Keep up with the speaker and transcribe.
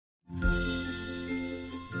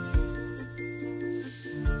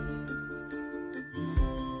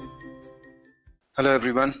Hello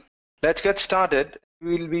everyone. Let's get started.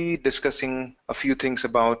 We'll be discussing a few things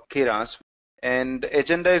about Keras, and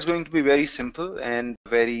agenda is going to be very simple and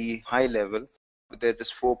very high level. There are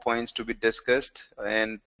just 4 points to be discussed,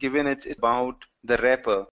 and given it's about the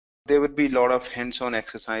wrapper, there would be a lot of hands-on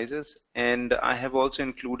exercises, and I have also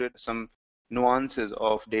included some nuances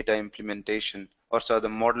of data implementation or the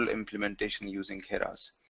model implementation using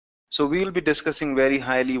Keras. So we'll be discussing very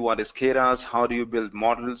highly what is Keras, how do you build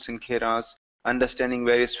models in Keras, understanding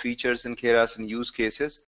various features in Keras and use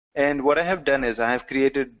cases. And what I have done is I have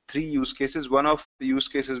created 3 use cases. One of the use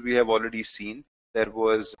cases we have already seen. There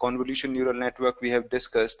was convolutional neural network we have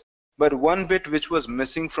discussed. But one bit which was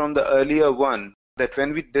missing from the earlier one, that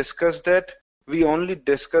when we discussed that, we only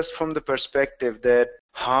discussed from the perspective that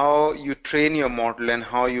how you train your model and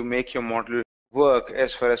how you make your model work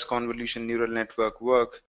as far as convolutional neural network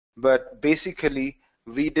work. But basically,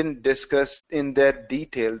 we didn't discuss in that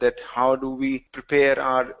detail that how do we prepare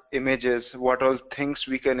our images, what all things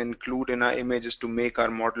we can include in our images to make our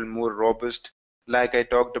model more robust. Like I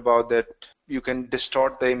talked about, that you can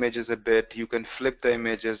distort the images a bit, you can flip the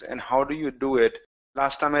images, and how do you do it?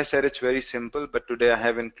 Last time I said it's very simple, but today I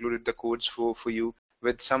have included the codes for you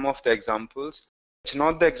with some of the examples. It's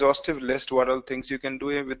not the exhaustive list what all things you can do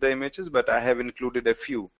with the images, but I have included a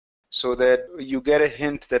few, so that you get a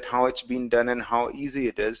hint that how it's been done and how easy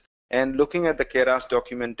it is. And looking at the Keras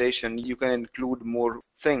documentation, you can include more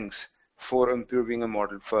things for improving a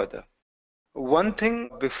model further. One thing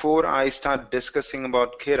before I start discussing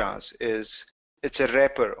about Keras is it's a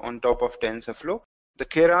wrapper on top of TensorFlow. The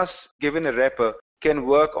Keras, given a wrapper, can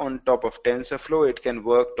work on top of TensorFlow, it can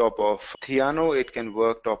work top of Theano, it can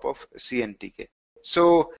work top of CNTK.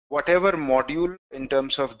 So whatever module in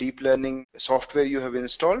terms of deep learning software you have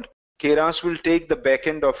installed, Keras will take the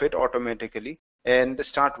backend of it automatically and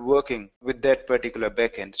start working with that particular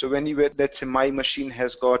backend. So when you, let's say my machine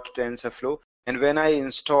has got TensorFlow, and when I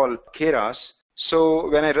install Keras, so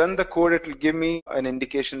when I run the code, it will give me an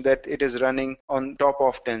indication that it is running on top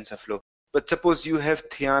of TensorFlow. But suppose you have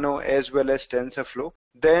Theano as well as TensorFlow,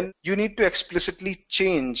 then you need to explicitly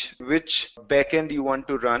change which backend you want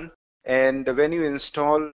to run. And when you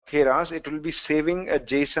install Keras, it will be saving a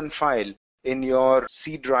JSON file in your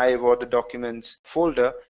C drive or the documents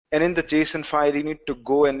folder, and in the JSON file you need to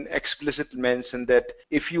go and explicitly mention that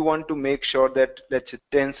if you want to make sure that, let's say,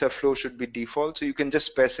 TensorFlow should be default, so you can just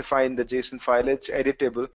specify in the JSON file. It's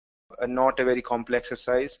editable, not a very complex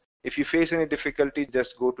exercise. If you face any difficulty,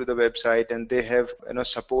 just go to the website and they have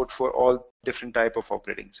support for all different type of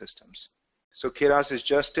operating systems. So Keras is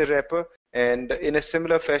just a wrapper, and in a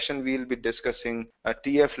similar fashion we'll be discussing a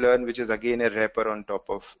TF-learn, which is again a wrapper on top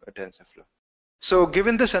of a TensorFlow. So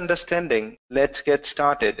given this understanding, let's get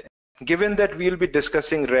started. Given that we'll be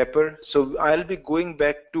discussing wrapper, so I'll be going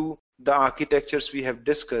back to the architectures we have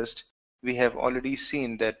discussed. We have already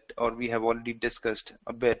seen that, or we have already discussed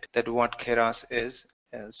a bit that what Keras is.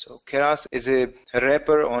 So Keras is a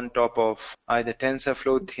wrapper on top of either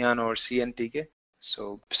TensorFlow, Theano, or CNTK.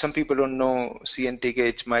 So some people don't know CNTK,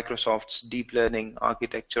 it's Microsoft's deep learning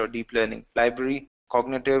architecture, deep learning library,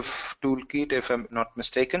 cognitive toolkit, if I'm not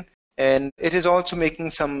mistaken. And it is also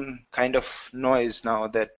making some kind of noise now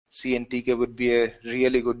that CNTK would be a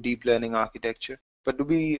really good deep learning architecture. But to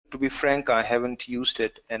be frank, I haven't used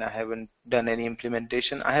it and I haven't done any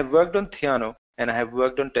implementation. I have worked on Theano and I have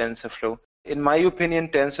worked on TensorFlow. In my opinion,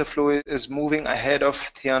 TensorFlow is moving ahead of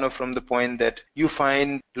Theano from the point that you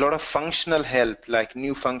find a lot of functional help, like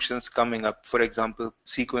new functions coming up, for example,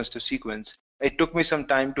 sequence to sequence. It took me some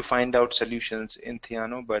time to find out solutions in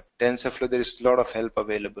Theano, but TensorFlow, there is a lot of help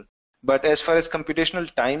available. But as far as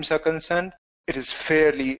computational times are concerned, it is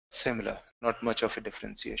fairly similar, not much of a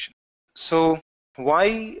differentiation. So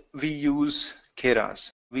why we use Keras?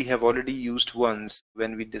 We have already used once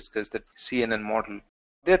when we discussed the CNN model.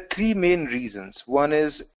 There are 3 main reasons. One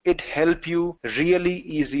is it helps you really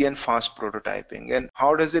easy and fast prototyping. And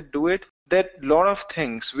how does it do it? There are a lot of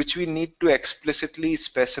things which we need to explicitly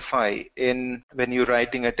specify in when you're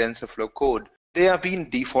writing a TensorFlow code. They are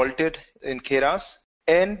being defaulted in Keras,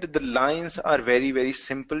 and the lines are very, very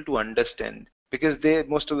simple to understand because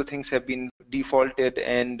most of the things have been defaulted,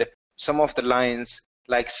 and some of the lines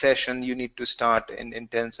like session you need to start in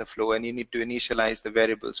TensorFlow, and you need to initialize the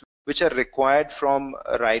variables which are required from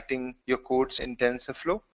writing your codes in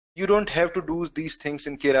TensorFlow. You don't have to do these things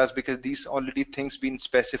in Keras because these already things been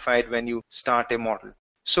specified when you start a model.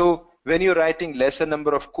 So when you're writing lesser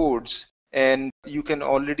number of codes and you can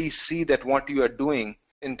already see that what you are doing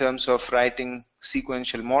in terms of writing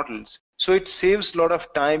sequential models, so it saves a lot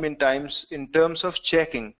of time in terms of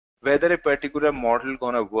checking whether a particular model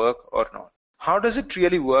gonna work or not. How does it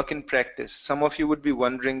really work in practice? Some of you would be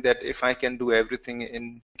wondering that if I can do everything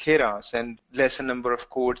in Keras and lesser number of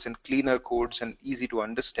codes and cleaner codes and easy to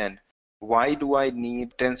understand, why do I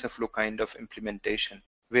need TensorFlow kind of implementation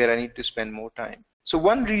where I need to spend more time? So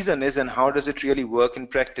one reason is, and how does it really work in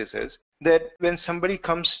practice, is that when somebody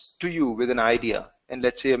comes to you with an idea, and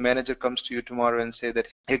let's say a manager comes to you tomorrow and say that,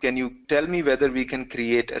 hey, can you tell me whether we can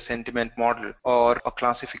create a sentiment model or a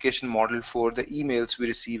classification model for the emails we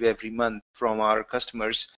receive every month from our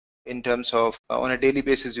customers in terms of on a daily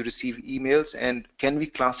basis you receive emails, and can we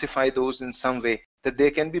classify those in some way that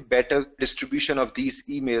there can be better distribution of these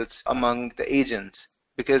emails among the agents?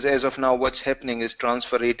 Because as of now, what's happening is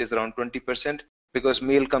transfer rate is around 20%, because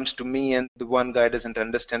mail comes to me and the one guy doesn't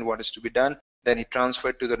understand what is to be done. Then he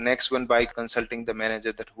transferred to the next one by consulting the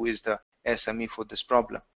manager that who is the SME for this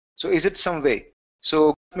problem. So is it some way?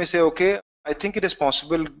 So let me say, okay, I think it is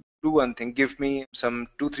possible. Do one thing, give me some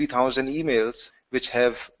 2,000-3,000 emails which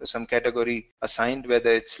have some category assigned,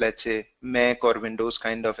 whether it's, let's say, Mac or Windows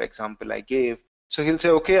kind of example I gave. So he'll say,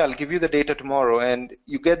 okay, I'll give you the data tomorrow, and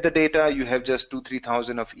you get the data, you have just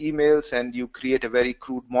 2,000-3,000 of emails, and you create a very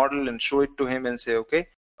crude model and show it to him and say, okay,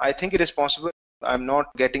 I think it is possible. I'm not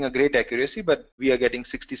getting a great accuracy, but we are getting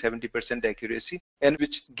 60-70% accuracy, and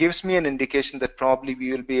which gives me an indication that probably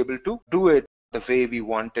we will be able to do it the way we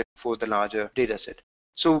want it for the larger data set.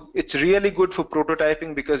 So it's really good for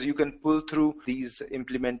prototyping because you can pull through these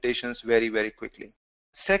implementations very, very quickly.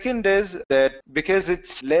 Second is that because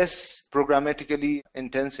it's less programmatically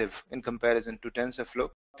intensive in comparison to TensorFlow,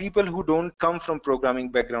 people who don't come from programming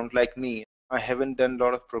background like me, I haven't done a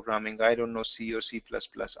lot of programming. I don't know C or C++.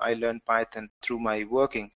 I learned Python through my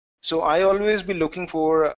working. So I always be looking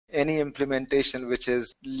for any implementation which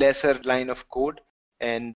is lesser line of code,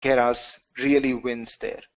 and Keras really wins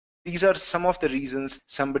there. These are some of the reasons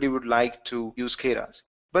somebody would like to use Keras.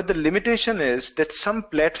 But the limitation is that some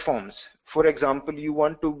platforms, for example, you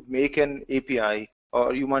want to make an API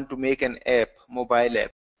or you want to make an app, mobile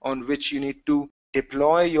app, on which you need to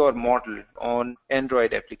deploy your model on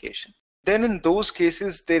Android application. Then in those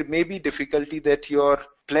cases, there may be difficulty that your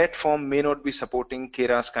platform may not be supporting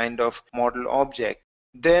Keras kind of model object.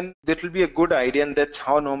 Then that will be a good idea, and that's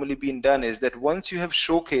how normally being done, is that once you have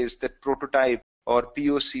showcased that prototype or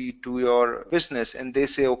POC to your business and they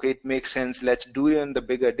say, okay, it makes sense, let's do it in the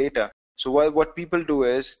bigger data. So what people do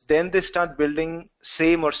is then they start building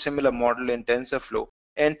same or similar model in TensorFlow,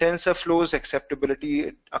 and TensorFlow's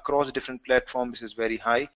acceptability across different platforms is very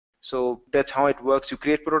high. So that's how it works. You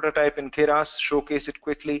create prototype in Keras, showcase it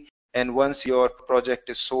quickly, and once your project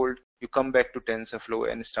is sold, you come back to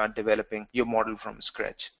TensorFlow and start developing your model from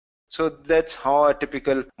scratch. So that's how a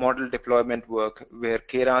typical model deployment work, where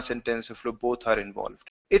Keras and TensorFlow both are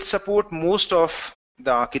involved. It supports most of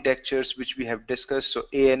the architectures which we have discussed. So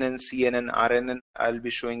ANN, CNN, RNN, I'll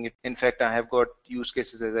be showing it. In fact, I have got use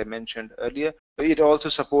cases as I mentioned earlier. It also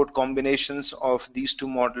supports combinations of these two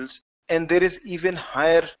models. And there is even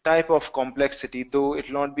higher type of complexity, though it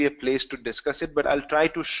will not be a place to discuss it, but I'll try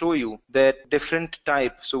to show you that different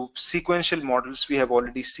type. So sequential models we have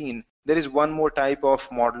already seen. There is one more type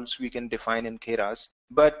of models we can define in Keras,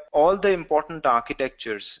 but all the important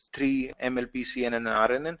architectures, 3 MLP, CNN, and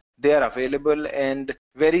RNN, they are available, and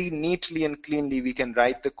very neatly and cleanly we can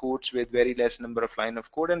write the codes with very less number of line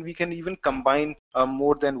of code, and we can even combine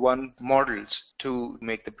more than one models to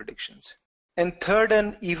make the predictions. And third,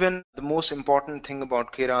 and even the most important thing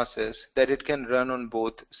about Keras is that it can run on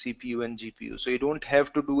both CPU and GPU. So you don't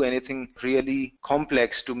have to do anything really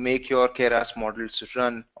complex to make your Keras models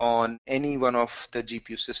run on any one of the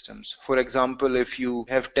GPU systems. For example, if you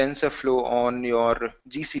have TensorFlow on your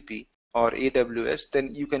GCP or AWS,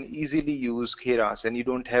 then you can easily use Keras and you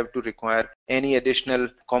don't have to require any additional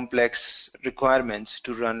complex requirements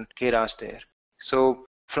to run Keras there. So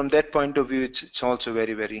from that point of view, it's also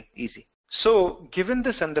very, very easy. So given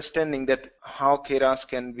this understanding that how Keras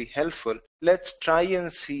can be helpful, let's try and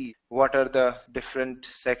see what are the different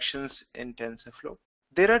sections in TensorFlow.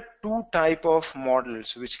 There are two types of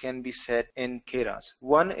models which can be set in Keras.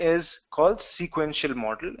 One is called sequential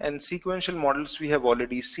model, and sequential models we have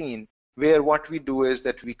already seen, where what we do is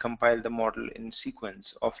that we compile the model in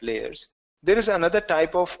sequence of layers. There is another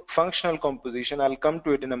type of functional composition. I'll come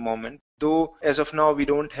to it in a moment. Though as of now we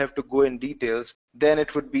don't have to go in details, then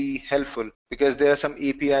it would be helpful because there are some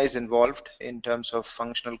APIs involved in terms of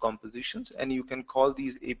functional compositions, and you can call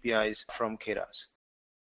these APIs from Keras.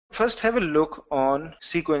 First, have a look on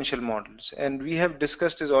sequential models, and we have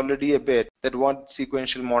discussed this already a bit, that what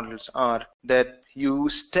sequential models are, that you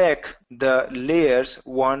stack the layers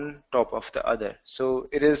one top of the other. So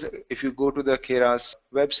it is, if you go to the Keras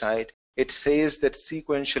website, it says that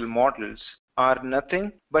sequential models are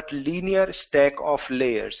nothing but linear stack of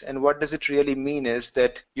layers. And what does it really mean is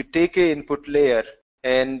that you take a input layer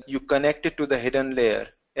and you connect it to the hidden layer.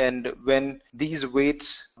 And when these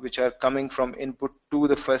weights which are coming from input to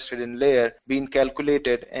the first hidden layer being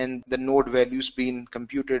calculated and the node values being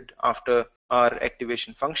computed after our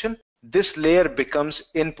activation function, this layer becomes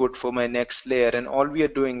input for my next layer, and all we are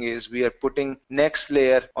doing is we are putting next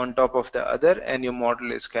layer on top of the other and your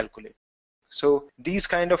model is calculated. So these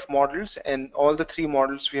kind of models, and all the three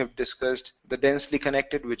models we have discussed, the densely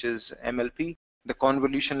connected, which is MLP, the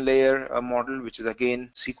convolution layer model, which is again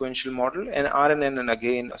sequential model, and RNN, and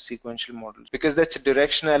again a sequential model, because that's a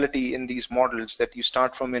directionality in these models that you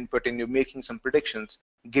start from input and you're making some predictions.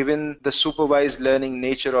 Given the supervised learning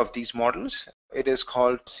nature of these models, it is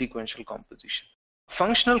called sequential composition.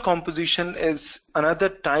 Functional composition is another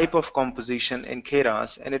type of composition in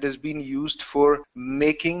Keras, and it has been used for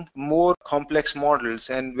making more complex models.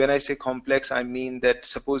 And when I say complex, I mean that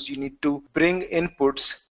suppose you need to bring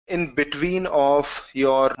inputs in between of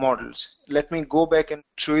your models. Let me go back and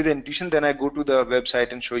show you the intuition, then I go to the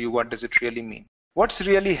website and show you what does it really mean. What's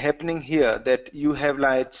really happening here, that you have,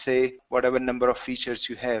 let's say, whatever number of features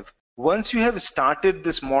you have. Once you have started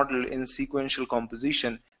this model in sequential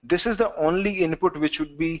composition, this is the only input which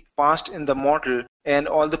would be passed in the model, and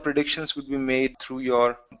all the predictions would be made through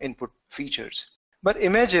your input features. But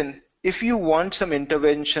imagine if you want some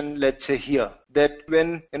intervention, let's say here, that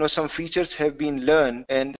when some features have been learned,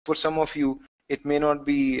 and for some of you it may not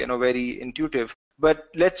be very intuitive, but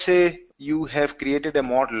let's say you have created a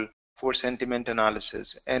model for sentiment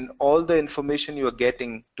analysis, and all the information you are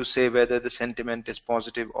getting to say whether the sentiment is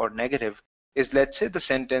positive or negative is, let's say, the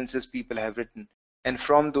sentences people have written, and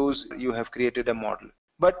from those you have created a model.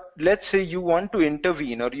 But let's say you want to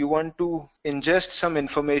intervene, or you want to ingest some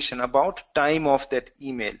information about time of that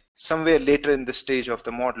email somewhere later in the stage of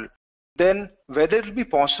the model. Then whether it will be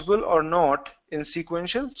possible or not in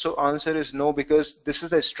sequential, so answer is no, because this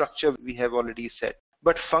is the structure we have already set.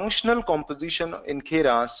 But functional composition in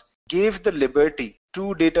Keras gave the liberty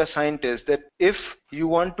to data scientists that if you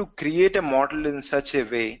want to create a model in such a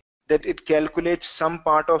way that it calculates some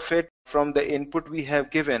part of it from the input we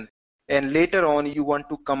have given, and later on you want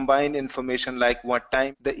to combine information like what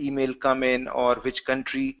time the email come in, or which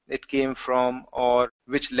country it came from, or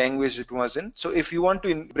which language it was in. So if you want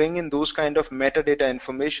to bring in those kind of metadata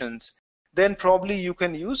informations, then probably you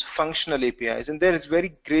can use functional APIs, and there is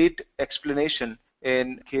very great explanation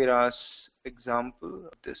in Keras example.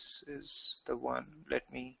 This is the one,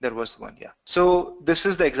 there was one, yeah. So this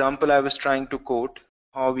is the example I was trying to quote,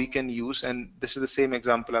 how we can use, and this is the same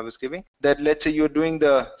example I was giving, that let's say you're doing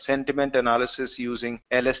the sentiment analysis using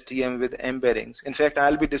LSTM with embeddings. In fact,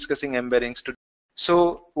 I'll be discussing embeddings today.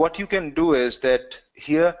 So what you can do is that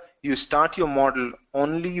here you start your model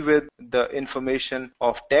only with the information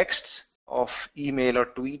of texts, of email or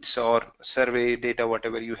tweets or survey data,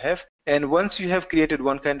 whatever you have. And once you have created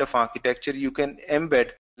one kind of architecture, you can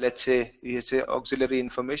embed, let's say, we say auxiliary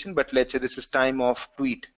information, but let's say this is time of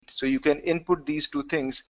tweet. So you can input these two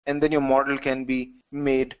things, and then your model can be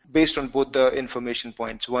made based on both the information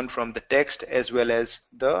points, one from the text as well as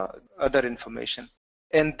the other information.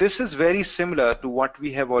 And this is very similar to what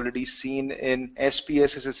we have already seen in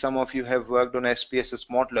SPSS. Some of you have worked on SPSS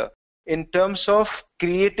modeler. In terms of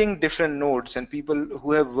creating different nodes, and people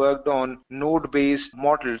who have worked on node-based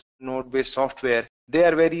models, node-based software, they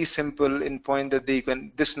are very simple in point that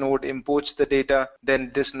this node imports the data,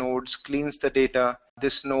 then this node cleans the data,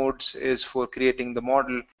 this node is for creating the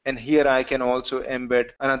model, and here I can also embed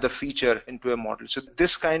another feature into a model. So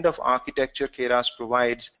this kind of architecture Keras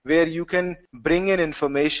provides, where you can bring in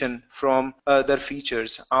information from other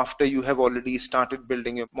features after you have already started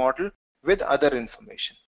building a model with other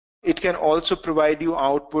information. It can also provide you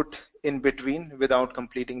output in between without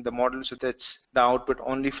completing the model. So that's the output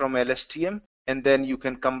only from LSTM. And then you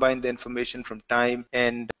can combine the information from time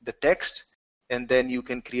and the text. And then you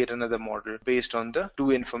can create another model based on the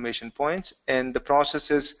two information points. And the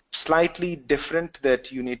process is slightly different,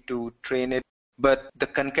 that you need to train it. But the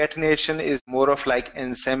concatenation is more of like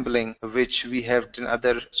ensembling, which we have in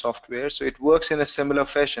other software. So it works in a similar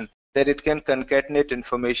fashion, that it can concatenate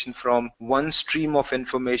information from one stream of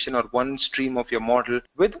information or one stream of your model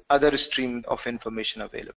with other stream of information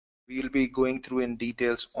available. We will be going through in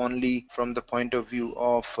details only from the point of view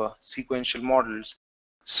of sequential models.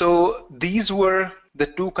 So these were the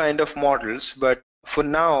two kind of models, but for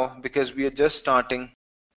now, because we are just starting,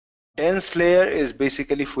 dense layer is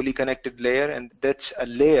basically fully connected layer, and that's a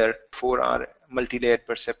layer for our multi-layered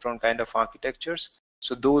perceptron kind of architectures.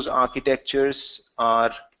 So those architectures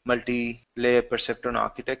are multi-layer perceptron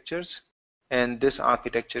architectures, and this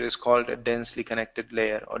architecture is called a densely connected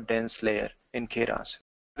layer or dense layer in Keras.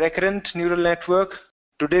 Recurrent neural network.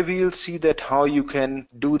 Today we will see that how you can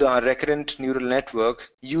do the recurrent neural network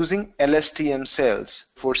using LSTM cells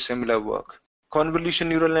for similar work. Convolution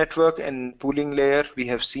neural network and pooling layer, we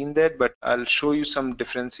have seen that, but I'll show you some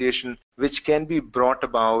differentiation which can be brought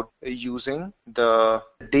about using the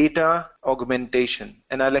data augmentation,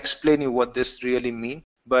 and I'll explain you what this really means.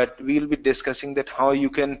 But we'll be discussing that how you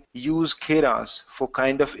can use Keras for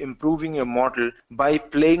kind of improving your model by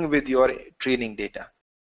playing with your training data.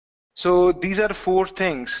 So these are 4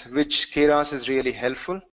 things which Keras is really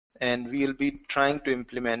helpful, and we'll be trying to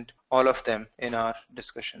implement all of them in our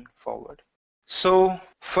discussion forward. So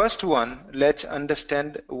first one, let's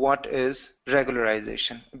understand what is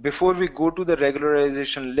regularization. Before we go to the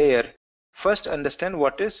regularization layer, first understand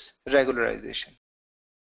what is regularization.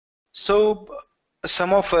 So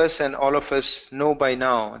some of us and all of us know by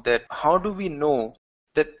now that how do we know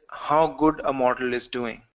that how good a model is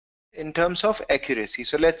doing in terms of accuracy.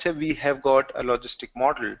 So let's say we have got a logistic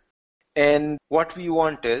model, and what we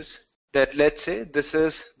want is that, let's say this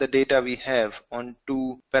is the data we have on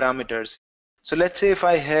 2 parameters. So let's say if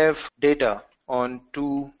I have data on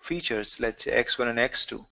 2 features, let's say x1 and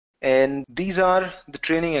x2, and these are the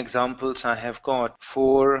training examples I have got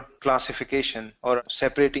for classification or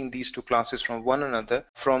separating these 2 classes from one another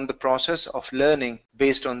from the process of learning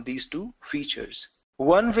based on these 2 features.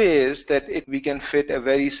 One way is that we can fit a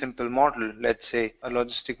very simple model, let's say a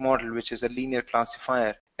logistic model which is a linear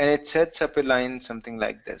classifier, and it sets up a line something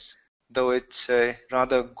like this. Though it's a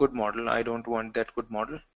rather good model, I don't want that good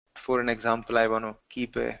model. For an example, I want to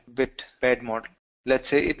keep a bit bad model. Let's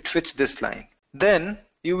say it fits this line. Then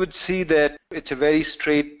you would see that it's a very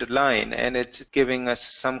straight line, and it's giving us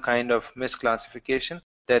some kind of misclassification,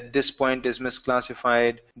 that this point is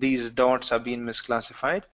misclassified, these dots are being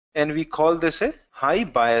misclassified, and we call this a high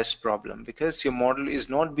bias problem because your model is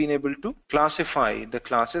not being able to classify the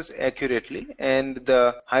classes accurately, and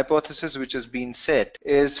the hypothesis which has been set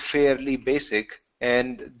is fairly basic,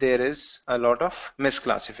 and there is a lot of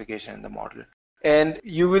misclassification in the model. And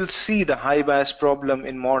you will see the high bias problem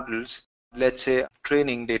in models, let's say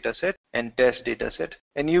training data set and test data set,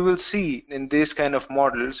 and you will see in these kind of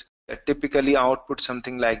models typically output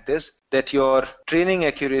something like this, that your training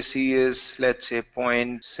accuracy is, let's say,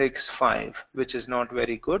 0.65, which is not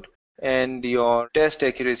very good, and your test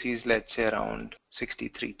accuracy is, let's say, around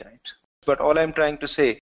 63 times. But all I'm trying to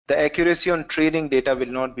say, the accuracy on training data will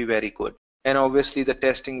not be very good, and obviously the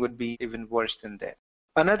testing would be even worse than that.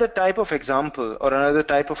 Another type of example or another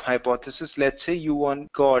type of hypothesis, let's say you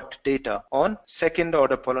got data on second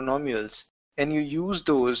order polynomials, and you use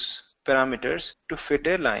those parameters to fit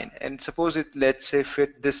a line, and suppose it, let's say,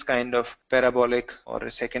 fit this kind of parabolic or a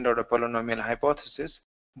second order polynomial hypothesis.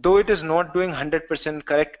 Though it is not doing 100%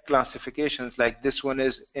 correct classifications, like this one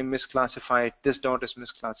is misclassified, this dot is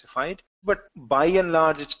misclassified, but by and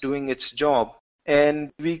large it's doing its job,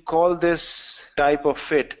 and we call this type of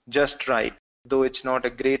fit just right. Though it's not a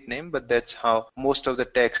great name, but that's how most of the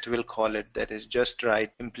text will call it, that is just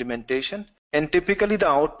right implementation. And typically the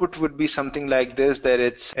output would be something like this, that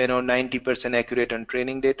it's 90% accurate on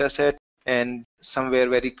training data set and somewhere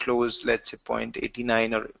very close, let's say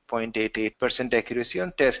 0.89 or 0.88% accuracy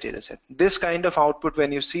on test data set. This kind of output,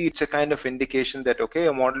 when you see, it's a kind of indication that okay,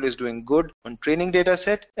 a model is doing good on training data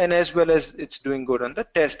set and as well as it's doing good on the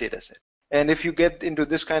test data set. And if you get into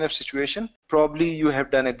this kind of situation, probably you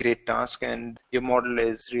have done a great task and your model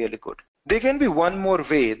is really good. There can be one more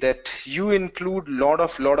way, that you include lot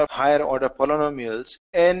of higher order polynomials,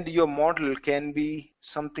 and your model can be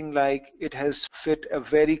something like it has fit a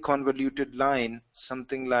very convoluted line,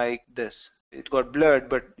 something like this. It got blurred,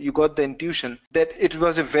 but you got the intuition that it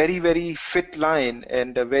was a very fit line,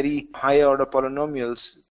 and a very higher order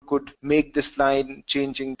polynomials could make this line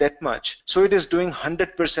changing that much. So it is doing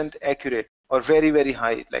 100% accurate or very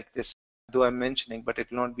high like this. Though I'm mentioning, but it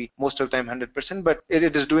will not be most of the time 100%, but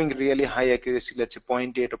it is doing really high accuracy, let's say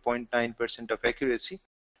 0.8 or 0.9% of accuracy.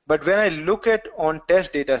 But when I look at on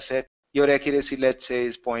test data set, your accuracy, let's say,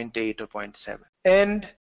 is 0.8 or 0.7. And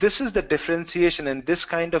this is the differentiation, and this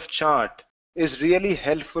kind of chart is really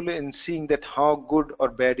helpful in seeing that how good or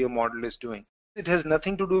bad your model is doing. It has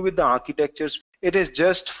nothing to do with the architectures. It is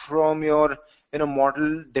just from your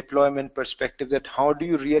model deployment perspective, that how do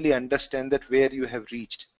you really understand that where you have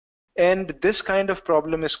reached. And this kind of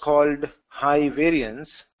problem is called high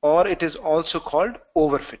variance, or it is also called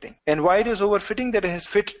overfitting. And why it is overfitting? That it has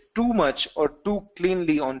fit too much or too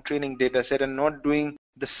cleanly on training data set and not doing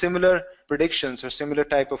the similar predictions or similar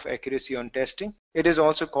type of accuracy on testing. It is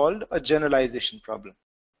also called a generalization problem.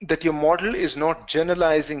 that your model is not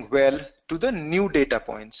generalizing well to the new data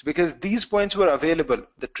points, because these points were available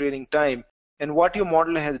at the training time, and what your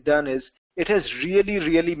model has done is it has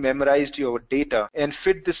really memorized your data and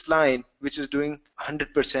fit this line, which is doing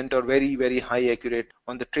 100% or very high accurate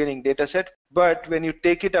on the training data set. But when you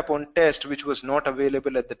take it up on test, which was not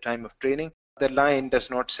available at the time of training, the line does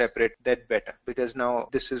not separate that better, because now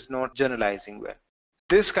this is not generalizing well.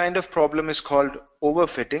 This kind of problem is called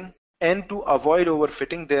overfitting. And to avoid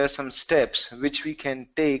overfitting, there are some steps which we can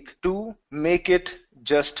take to make it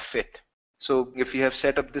just fit. So if you have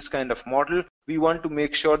set up this kind of model, we want to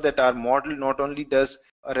make sure that our model not only does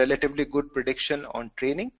a relatively good prediction on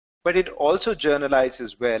training, but it also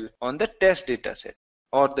generalizes well on the test data set,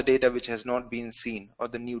 or the data which has not been seen, or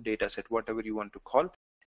the new data set, whatever you want to call.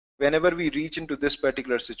 Whenever we reach into this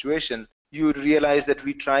particular situation, you realize that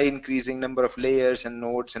we try increasing number of layers and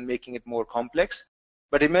nodes and making it more complex.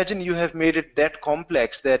 But imagine you have made it that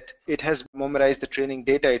complex that it has memorized the training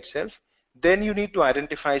data itself. Then you need to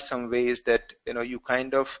identify some ways that you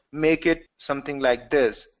kind of make it something like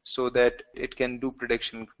this, so that it can do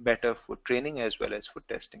prediction better for training as well as for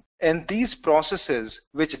testing. And these processes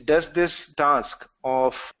which does this task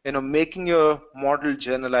of making your model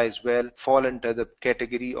generalize well fall into the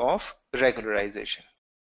category of regularization.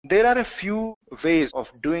 There are a few ways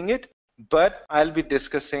of doing it, but I'll be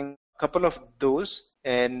discussing a couple of those,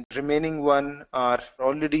 and remaining one are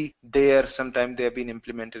already there. Sometime they have been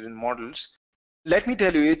implemented in models. Let me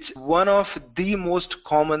tell you, it's one of the most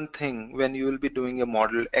common thing when you will be doing a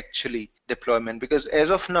model actually deployment, because as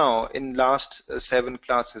of now in last 7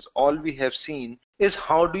 classes, all we have seen is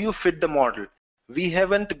how do you fit the model. We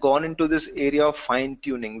haven't gone into this area of fine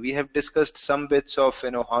tuning. We have discussed some bits of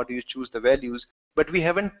how do you choose the values, but we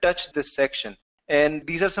haven't touched this section. And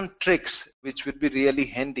these are some tricks which would be really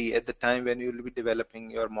handy at the time when you will be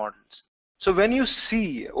developing your models. So when you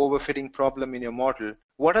see overfitting problem in your model,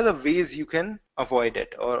 what are the ways you can avoid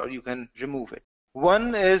it or you can remove it?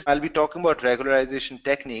 One is, I'll be talking about regularization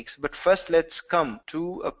techniques, but first let's come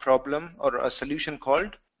to a problem or a solution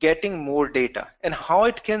called getting more data, and how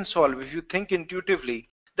it can solve. If you think intuitively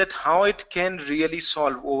that how it can really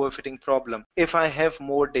solve overfitting problem if I have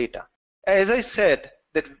more data. As I said,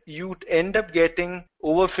 that you end up getting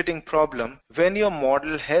overfitting problem when your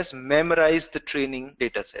model has memorized the training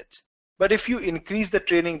data sets. But if you increase the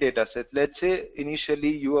training data sets, let's say initially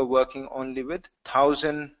you are working only with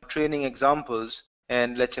 1000 training examples,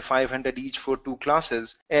 and let's say 500 each for 2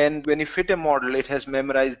 classes, and when you fit a model, it has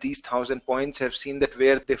memorized these 1000 points, have seen that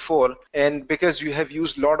where they fall, and because you have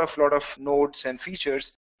used lot of nodes and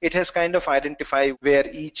features, it has kind of identified where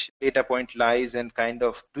each data point lies and kind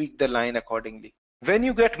of tweak the line accordingly. When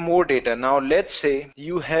you get more data, now let's say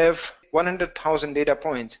you have 100,000 data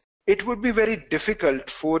points, it would be very difficult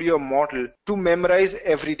for your model to memorize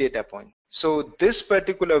every data point. So this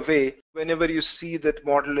particular way, whenever you see that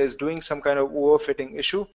model is doing some kind of overfitting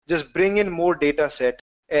issue, just bring in more data set,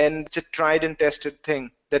 and it's a tried and tested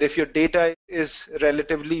thing that if your data is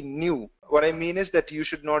relatively new, what I mean is that you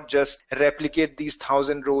should not just replicate these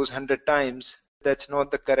 1000 rows 100 times. That's not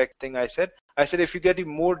the correct thing I said. I said if you get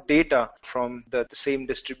more data from the same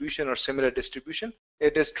distribution or similar distribution,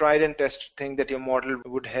 it is tried and tested thing that your model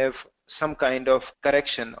would have some kind of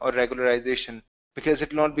correction or regularization, because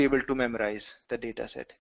it will not be able to memorize the data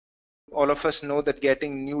set. All of us know that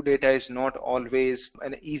getting new data is not always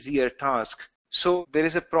an easier task. So there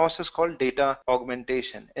is a process called data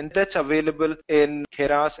augmentation, and that's available in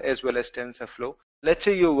Keras as well as TensorFlow. Let's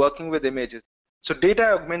say you're working with images. So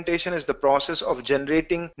data augmentation is the process of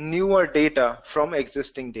generating newer data from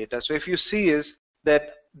existing data. So if you see is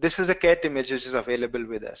that this is a cat image which is available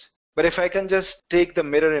with us. But if I can just take the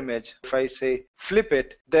mirror image, if I say flip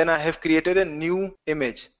it, then I have created a new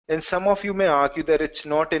image. And some of you may argue that it's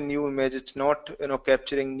not a new image, it's not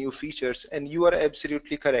capturing new features, and you are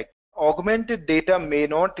absolutely correct. Augmented data may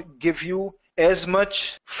not give you as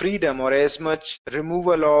much freedom or as much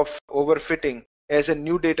removal of overfitting as a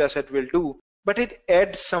new data set will do, but it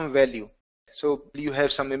adds some value. So you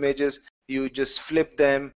have some images, you just flip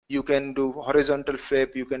them, you can do horizontal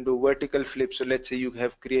flip, you can do vertical flip. So let's say you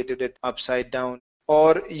have created it upside down,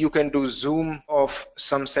 or you can do zoom of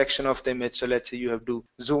some section of the image. So let's say you have to do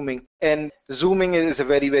zooming, and zooming is a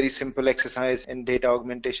very simple exercise in data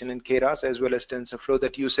augmentation in Keras as well as TensorFlow,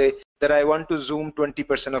 that you say that I want to zoom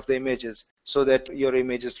 20% of the images so that your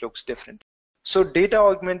images looks different. So data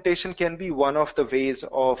augmentation can be one of the ways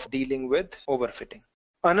of dealing with overfitting.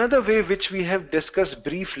 Another way which we have discussed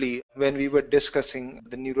briefly when we were discussing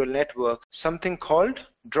the neural network, something called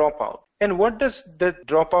dropout. And what does the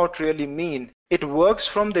dropout really mean? It works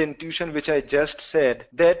from the intuition which I just said,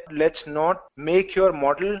 that let's not make your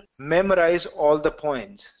model memorize all the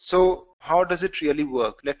points. So how does it really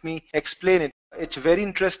work? Let me explain it. It's a very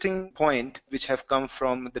interesting point which have come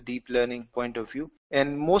from the deep learning point of view.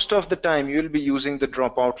 And most of the time you'll be using the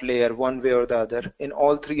dropout layer one way or the other in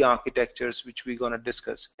all three architectures which we're going to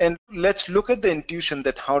discuss. And let's look at the intuition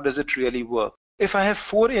that how does it really work. If I have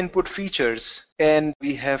 4 input features and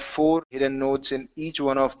we have 4 hidden nodes in each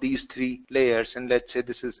one of these 3 layers, and let's say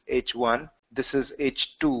this is H1, this is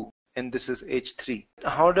H2, and this is H3.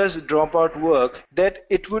 How does dropout work? That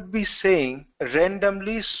it would be saying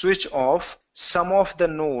randomly switch off some of the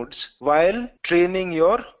nodes while training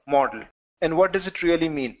your model. And what does it really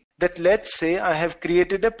mean? That let's say I have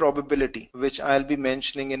created a probability, which I'll be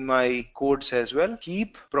mentioning in my codes as well,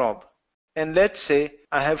 keep prob. And let's say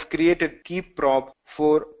I have created keep prob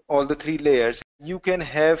for all the 3 layers. You can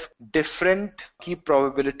have different keep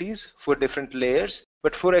probabilities for different layers.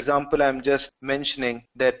 But for example, I'm just mentioning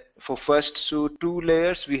that for first 2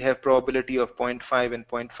 layers, we have probability of 0.5 and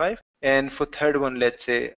 0.5. And for third one, let's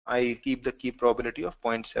say I keep the keep probability of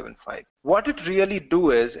 0.75. What it really do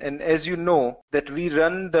is, and as you know, that we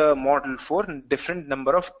run the model for different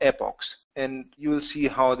number of epochs. And you will see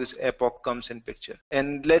how this epoch comes in picture.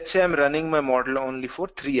 And let's say I'm running my model only for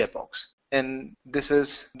 3 epochs. And this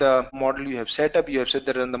is the model you have set up. You have set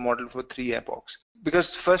to run the model for 3 epochs.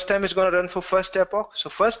 Because first time it's going to run for first epoch. So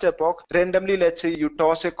first epoch, randomly, let's say you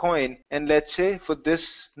toss a coin, and let's say for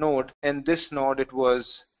this node and this node, it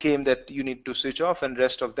came that you need to switch off, and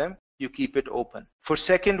rest of them you keep it open. For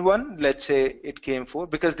second one, let's say it came for,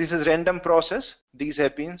 because this is random process, these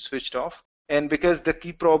have been switched off. And because the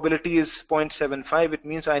key probability is 0.75, it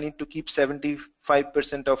means I need to keep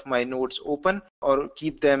 75% of my nodes open or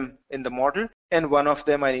keep them in the model, and one of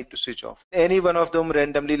them I need to switch off. Any one of them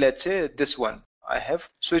randomly, let's say this one, I have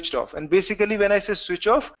switched off. And basically when I say switch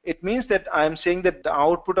off, it means that I'm saying that the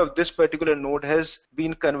output of this particular node has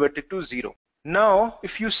been converted to 0. Now,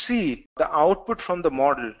 if you see the output from the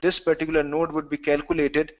model, this particular node would be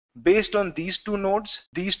calculated based on these 2 nodes,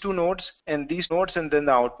 and these nodes, and then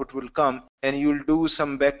the output will come, and you'll do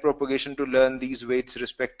some backpropagation to learn these weights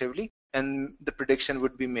respectively, and the prediction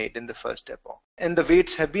would be made in the first epoch. And the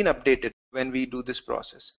weights have been updated when we do this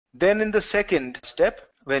process. Then in the second step,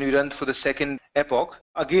 when we run for the second epoch,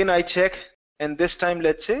 again I check, and this time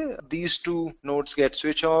let's say these 2 nodes get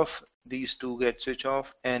switch off, these 2 get switch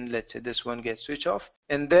off, and let's say this one gets switch off,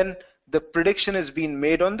 and then the prediction is being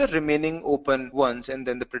made on the remaining open ones, and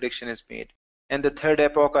then the prediction is made. And the third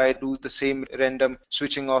epoch, I do the same random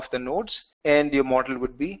switching off the nodes, and your model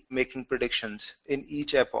would be making predictions in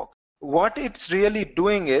each epoch. What it's really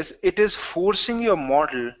doing is, it is forcing your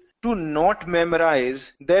model to not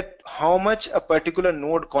memorize that how much a particular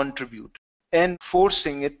node contribute, and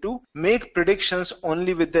forcing it to make predictions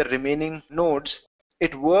only with the remaining nodes.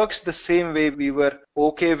 It works the same way we were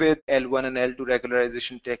okay with L1 and L2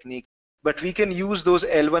 regularization technique, but we can use those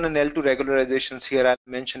L1 and L2 regularizations here I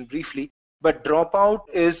mentioned briefly. But dropout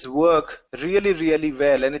is work really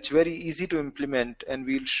well, and it's very easy to implement, and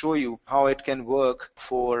we'll show you how it can work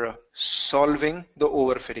for solving the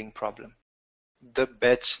overfitting problem. The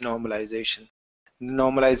batch normalization.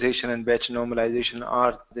 Normalization and batch normalization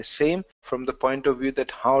are the same from the point of view that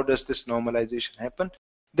how does this normalization happen.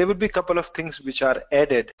 There would be a couple of things which are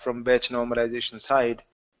added from batch normalization side,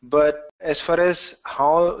 but as far as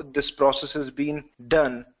how this process is being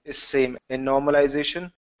done is same in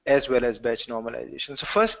normalization as well as batch normalization. So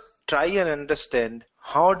first, try and understand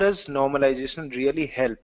how does normalization really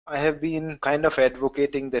help. I have been kind of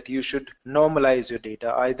advocating that you should normalize your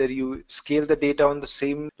data. Either you scale the data on the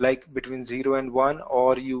same, like between 0 and 1,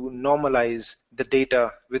 or you normalize the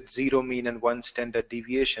data with 0 mean and 1 standard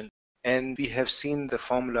deviation. And we have seen the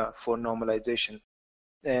formula for normalization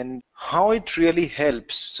and how it really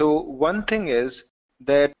helps. So one thing is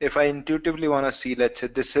that if I intuitively want to see, let's say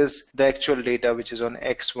this is the actual data which is on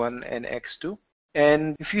X1 and X2.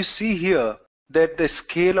 And if you see here that the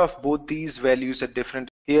scale of both these values are different,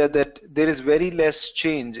 here that there is very less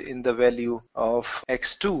change in the value of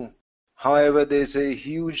X2. However, there's a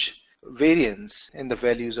huge variance in the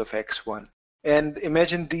values of X1. And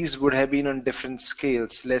imagine these would have been on different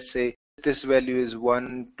scales. Let's say this value is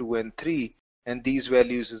 1, 2, and 3, and these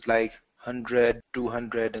values is like 100,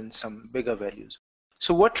 200, and some bigger values.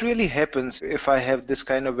 So what really happens if I have this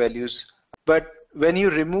kind of values? But when you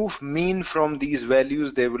remove mean from these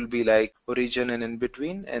values, there will be like origin and in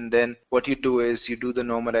between. And then what you do is you do the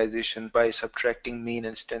normalization by subtracting mean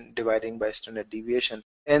and dividing by standard deviation.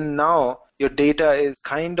 And now your data is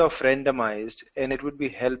kind of randomized, and it would be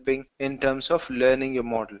helping in terms of learning your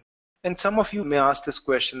model. And some of you may ask this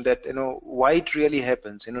question that, why it really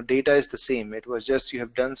happens. Data is the same. It was just you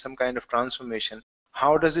have done some kind of transformation.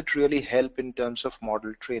 How does it really help in terms of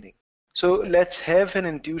model training? So let's have an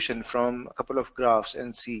intuition from a couple of graphs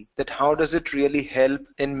and see that how does it really help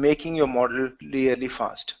in making your model really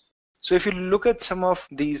fast. So if you look at some of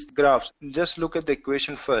these graphs, just look at the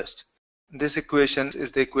equation first. This equation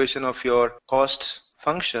is the equation of your costs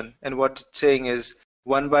function, and what it's saying is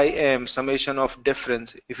 1 by m summation of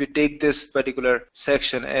difference. If you take this particular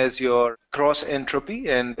section as your cross entropy,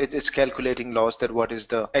 and it's calculating loss, that what is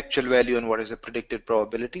the actual value and what is the predicted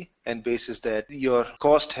probability, and basis that your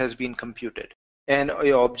cost has been computed. And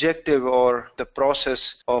your objective or the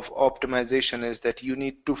process of optimization is that you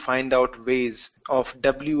need to find out ways of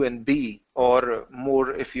W and B, or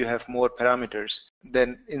more if you have more parameters,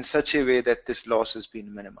 then in such a way that this loss has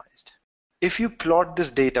been minimized. If you plot this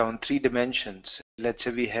data on 3 dimensions, let's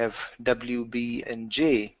say we have W, B, and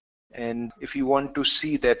J, and if you want to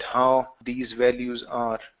see that how these values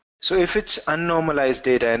are, so if it's unnormalized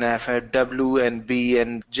data and I have W and B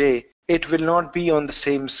and J, it will not be on the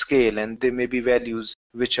same scale, and there may be values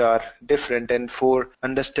which are different. And for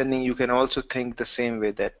understanding, you can also think the same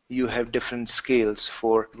way, that you have different scales.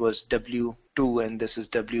 For it was W2 and this is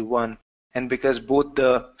W1, and because both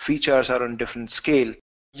the features are on different scale,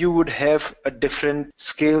 you would have a different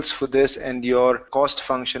scales for this, and your cost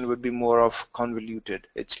function would be more of convoluted.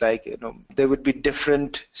 It's like, there would be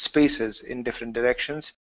different spaces in different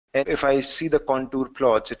directions. And if I see the contour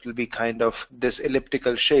plots, it will be kind of this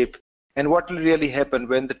elliptical shape. And what will really happen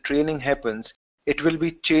when the training happens, it will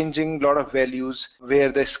be changing a lot of values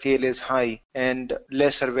where the scale is high and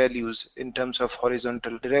lesser values in terms of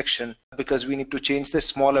horizontal direction, because we need to change the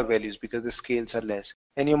smaller values because the scales are less.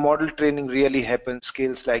 And your model training really happens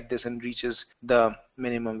scales like this and reaches the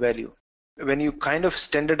minimum value. When you kind of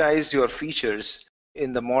standardize your features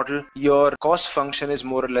in the model, your cost function is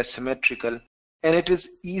more or less symmetrical, and it is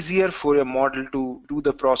easier for your model to do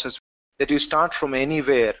the process that you start from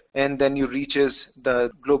anywhere and then you reaches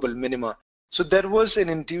the global minima. So there was an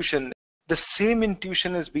intuition. The same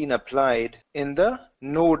intuition has been applied in the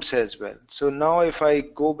nodes as well. So now if I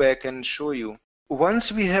go back and show you,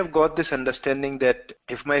 once we have got this understanding that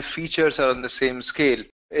if my features are on the same scale,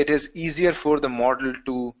 it is easier for the model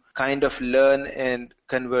to kind of learn and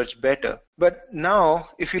converge better. But now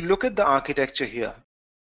if you look at the architecture here,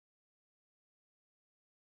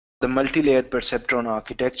 the multi-layered perceptron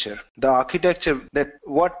architecture, the architecture that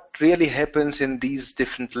what really happens in these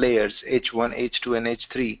different layers, H1, H2, and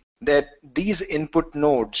H3, that these input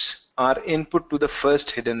nodes are input to the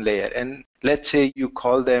first hidden layer. And let's say you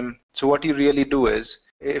call them, so what you really do is,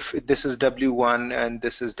 if this is W1 and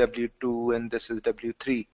this is W2 and this is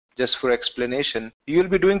W3, just for explanation, you'll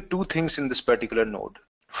be doing 2 things in this particular node.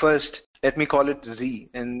 First, let me call it Z,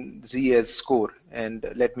 and Z as score, and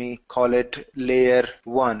let me call it layer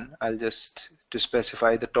 1. I'll just, to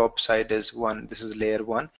specify, the top side is 1, this is layer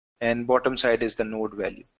 1, and bottom side is the node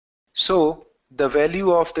value. So the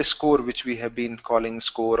value of the score, which we have been calling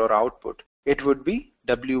score or output, it would be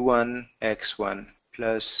W1 x1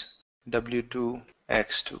 plus W2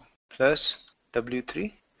 x2 plus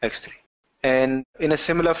W3 x3. And in a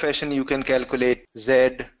similar fashion, you can calculate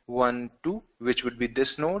Z12, which would be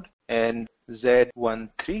this node, and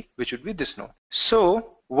Z13, which would be this node.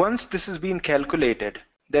 So once this has been calculated,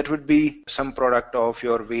 that would be some product of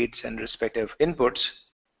your weights and respective inputs.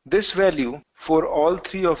 This value for all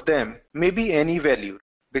 3 of them may be any value,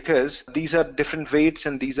 because these are different weights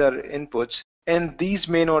and these are inputs, and these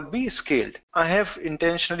may not be scaled. I have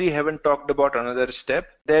intentionally haven't talked about another step,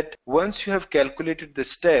 that once you have calculated this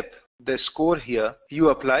step, the score here, you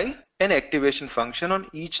apply an activation function on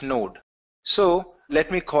each node. So let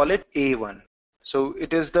me call it A1. So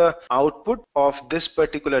it is the output of this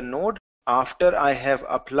particular node after I have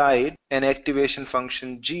applied an activation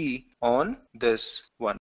function G on this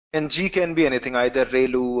one. And G can be anything, either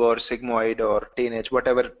ReLU or sigmoid or TenH,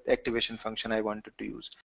 whatever activation function I wanted to use.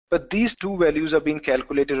 But these 2 values are being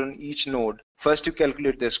calculated on each node. First you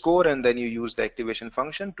calculate the score, and then you use the activation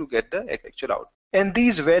function to get the actual out. And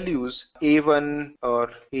these values, A1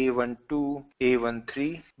 or A12,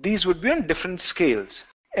 A13, these would be on different scales.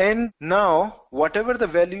 And now whatever the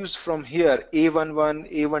values from here,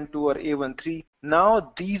 A11, A12 or A13,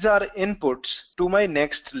 now these are inputs to my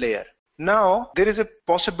next layer. Now there is a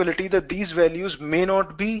possibility that these values may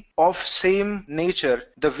not be of same nature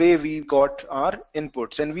the way we got our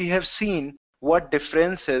inputs, and we have seen what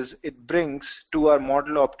differences it brings to our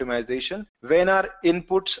model optimization when our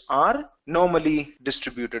inputs are normally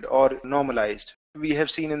distributed or normalized. We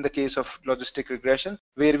have seen in the case of logistic regression,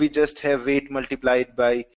 where we just have weight multiplied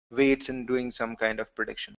by weights and doing some kind of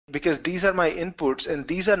prediction. Because these are my inputs and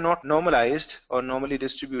these are not normalized or normally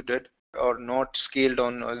distributed or not scaled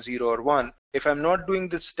on 0 or 1. If I'm not doing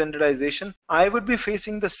this standardization, I would be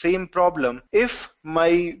facing the same problem if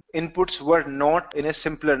my inputs were not in a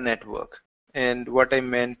simpler network. And what I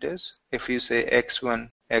meant is, if you say x1,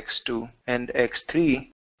 x2, and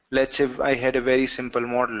x3, let's say I had a very simple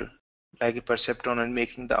model, like a perceptron and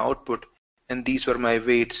making the output, and these were my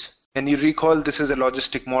weights. And you recall this is a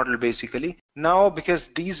logistic model basically. Now, because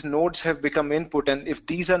these nodes have become input, and if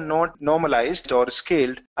these are not normalized or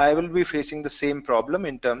scaled, I will be facing the same problem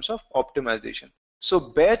in terms of optimization. So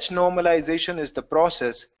batch normalization is the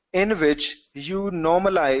process in which you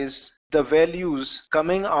normalize the values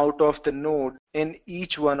coming out of the node in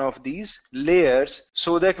each one of these layers,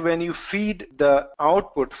 so that when you feed the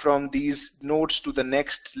output from these nodes to the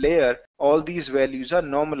next layer, all these values are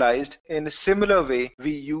normalized in a similar way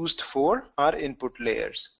we used for our input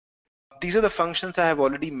layers. These are the functions I have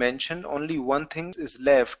already mentioned. Only one thing is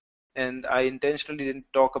left, and I intentionally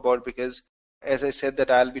didn't talk about because, as I said,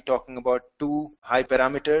 that I'll be talking about 2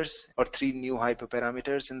 hyperparameters or 3 new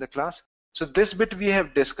hyperparameters in the class. So this bit we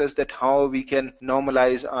have discussed, that how we can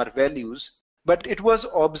normalize our values, but it was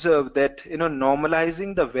observed that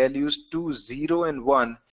normalizing the values to 0 and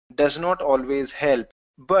 1 does not always help.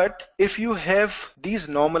 But if you have these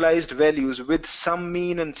normalized values with some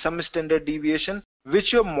mean and some standard deviation,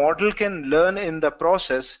 which your model can learn in the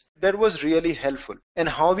process, that was really helpful. And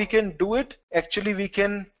how we can do it? Actually, we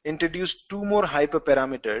can introduce 2 more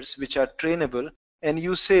hyperparameters which are trainable. And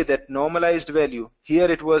you say that normalized value, here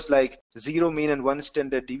it was like 0 mean and 1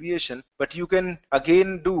 standard deviation, but you can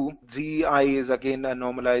again do Zi is again a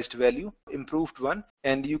normalized value, improved one,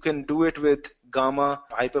 and you can do it with gamma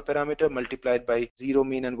hyperparameter multiplied by 0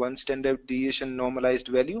 mean and 1 standard deviation normalized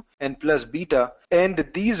value and plus beta. And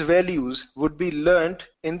these values would be learned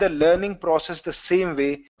in the learning process the same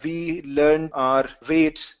way we learned our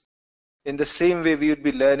weights. In the same way, we would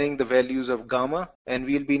be learning the values of gamma, and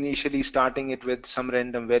we'll be initially starting it with some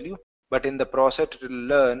random value, but in the process it will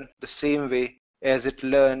learn the same way as it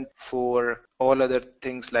learned for all other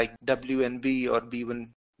things like W and B or B1,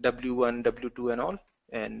 W1, W2 and all.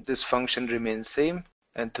 And this function remains same,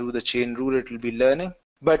 and through the chain rule it will be learning.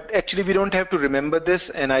 But actually we don't have to remember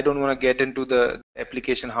this, and I don't want to get into the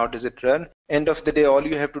application, how does it run. End of the day, all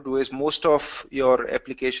you have to do is most of your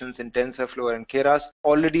applications in TensorFlow and Keras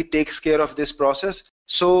already takes care of this process.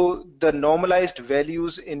 So the normalized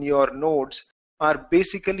values in your nodes are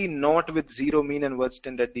basically not with 0 mean and 1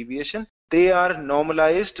 standard deviation. They are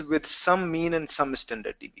normalized with some mean and some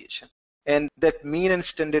standard deviation. And that mean and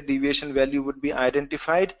standard deviation value would be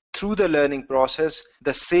identified through the learning process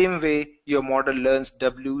the same way your model learns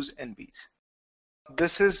W's and B's.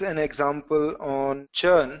 This is an example on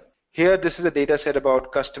churn. Here, this is a data set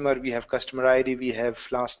about customer. We have customer ID, we have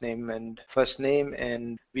last name and first name,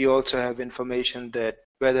 and we also have information that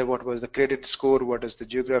what was the credit score, what is the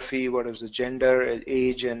geography, what is the gender,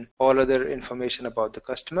 age, and all other information about the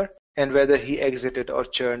customer, and whether he exited or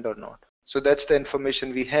churned or not. So that's the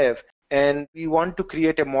information we have. And we want to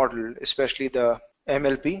create a model, especially the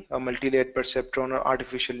MLP, a multi-layered perceptron or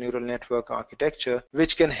artificial neural network architecture,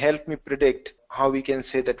 which can help me predict how we can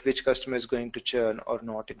say that which customer is going to churn or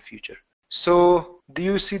not in future. So do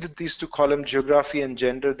you see that these 2 columns, geography and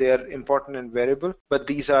gender, they are important and variable, but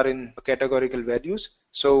these are in categorical values.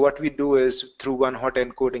 So what we do is through one hot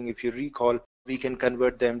encoding, if you recall, we can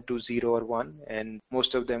convert them to 0 or 1, and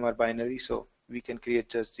most of them are binary. So we can create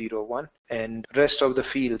just 0, 1, and rest of the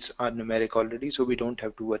fields are numeric already, so we don't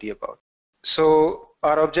have to worry about. So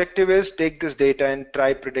our objective is take this data and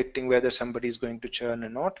try predicting whether somebody is going to churn or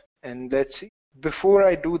not. And let's see. Before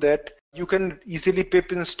I do that, you can easily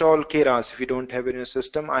pip install Keras if you don't have it in your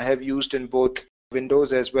system. I have used in both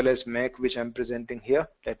Windows as well as Mac, which I'm presenting here.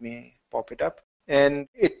 Let me pop it up. And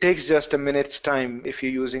it takes just a minute's time if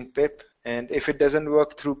you're using pip. And if it doesn't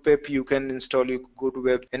work through pip, you can go to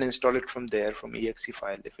web and install it from there, from exe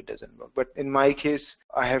file if it doesn't work. But in my case,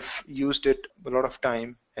 I have used it a lot of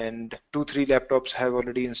time, and 2-3 laptops have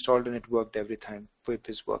already installed and it worked every time pip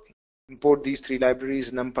is working. Import these 3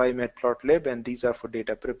 libraries, NumPy, Matplotlib, and these are for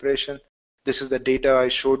data preparation. This is the data I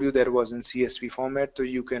showed you that was in CSV format, so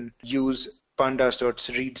you can use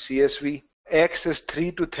pandas.read CSV. X is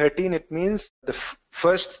 3 to 13. It means the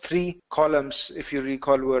first 3 columns, if you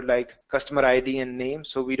recall, were like customer ID and name,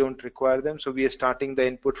 so we don't require them. So we are starting the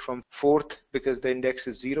input from 4th because the index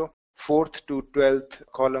is 0. 4th to 12th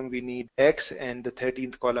column we need X, and the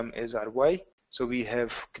 13th column is our Y. So we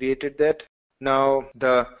have created that. Now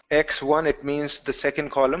the X1, it means the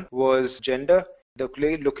second column was gender. the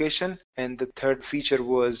location, and the third feature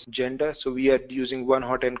was gender. So we are using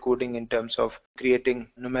one-hot encoding in terms of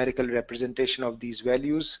creating numerical representation of these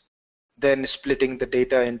values, then splitting the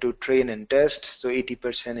data into train and test. So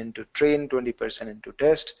 80% into train, 20% into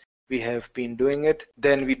test. We have been doing it.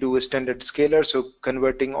 Then we do a standard scalar, so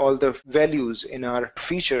converting all the values in our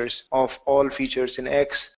features of all features in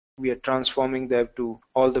X. We are transforming them to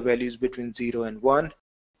all the values between 0 and 1.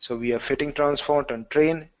 So we are fitting transformed on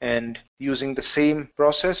train and using the same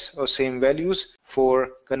process or same values for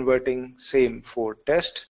converting same for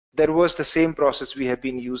test. There was the same process we have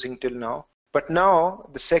been using till now. But now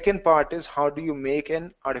the second part is, how do you make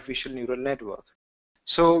an artificial neural network?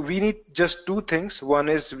 So we need just two things. One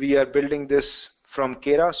is we are building this from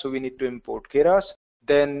Keras, so we need to import Keras.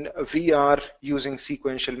 Then we are using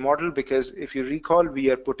sequential model, because if you recall, we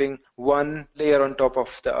are putting one layer on top of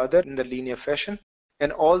the other in the linear fashion.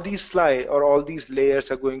 And all these all these layers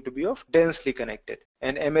are going to be of densely connected.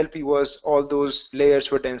 And MLP was all those layers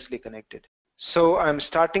were densely connected. So I'm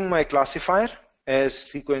starting my classifier as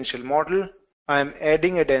sequential model. I'm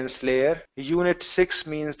adding a dense layer. Unit 6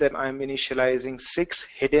 means that I'm initializing 6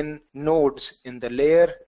 hidden nodes in the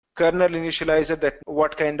layer. Kernel initializer, that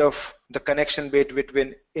what kind of the connection weight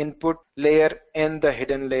between input layer and the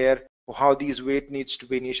hidden layer, how these weight needs to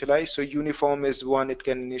be initialized. So uniform is 1, it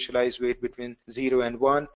can initialize weight between 0 and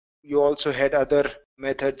 1. You also had other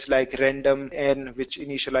methods like random n, which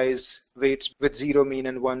initialize weights with 0 mean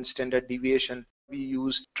and 1 standard deviation. We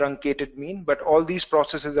use truncated mean, but all these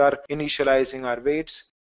processes are initializing our weights.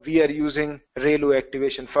 We are using ReLU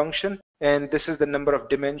activation function, and this is the number of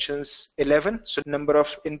dimensions 11. So number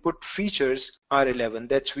of input features are 11.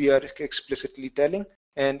 That's we are explicitly telling.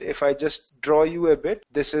 And if I just draw you a bit,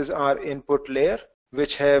 this is our input layer,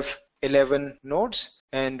 which have 11 nodes,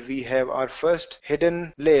 and we have our first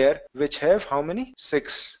hidden layer, which have how many?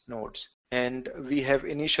 6 nodes. And we have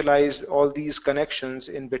initialized all these connections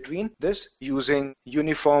in between this using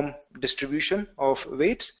uniform distribution of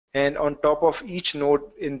weights. And on top of each node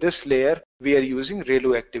in this layer, we are using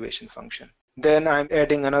ReLU activation function. Then I'm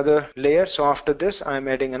adding another layer. So after this, I'm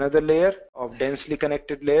adding another layer of densely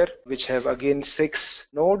connected layer, which have again 6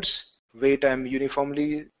 nodes. Weight I'm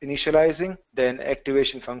uniformly initializing, then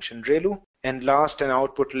activation function ReLU. And last, an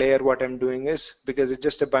output layer, what I'm doing is, because it's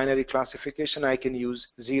just a binary classification, I can use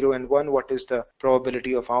 0 and 1. What is the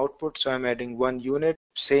probability of output? So I'm adding 1 unit,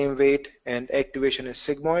 same weight, and activation is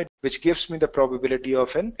sigmoid, which gives me the probability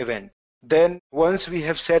of an event. Then once we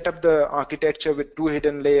have set up the architecture with 2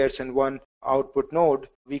 hidden layers and 1 output node,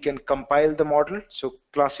 we can compile the model. So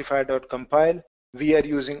classifier.compile. We are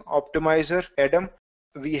using optimizer, Adam.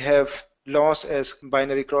 We have loss as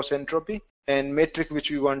binary cross entropy. And metric which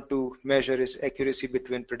we want to measure is accuracy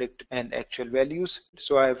between predicted and actual values.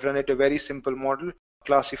 So I have run it a very simple model,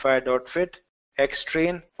 classifier.fit, X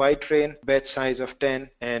train, Y train, batch size of 10,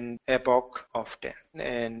 and epoch of 10,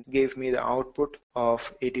 and gave me the output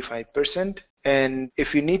of 85%. And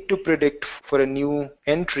if you need to predict for a new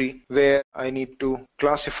entry where I need to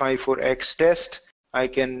classify for X test, I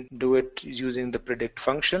can do it using the predict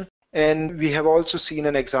function. And we have also seen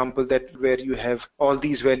an example that where you have all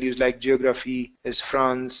these values like geography is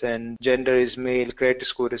France and gender is male, credit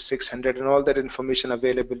score is 600, and all that information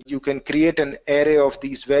available. You can create an array of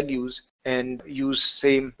these values and use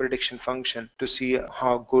same prediction function to see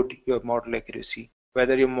how good your model accuracy,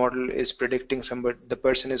 whether your model is predicting the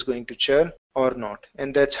person is going to churn or not.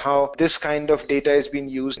 And that's how this kind of data is being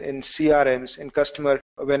used in CRMs, in customer.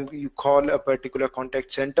 When you call a particular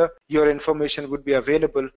contact center, your information would be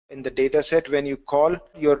available in the data set. When you call,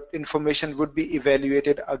 your information would be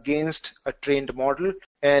evaluated against a trained model,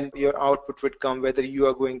 and your output would come whether you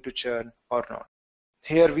are going to churn or not.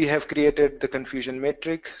 Here we have created the confusion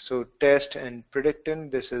metric. So test and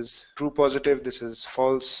predictant, this is true positive, this is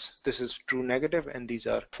false, this is true negative, and these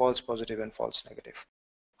are false positive and false negative.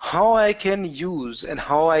 How I can use and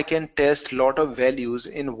how I can test lot of values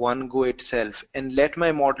in one go itself and let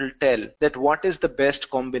my model tell that what is the best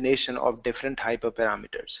combination of different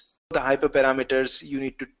hyperparameters. The hyperparameters you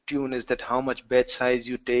need to tune is that how much batch size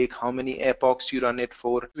you take, how many epochs you run it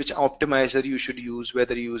for, which optimizer you should use,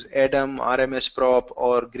 whether you use Adam, RMS prop,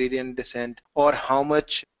 or gradient descent, or how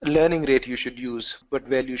much learning rate you should use, what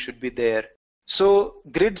value should be there. So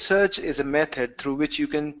grid search is a method through which you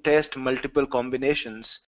can test multiple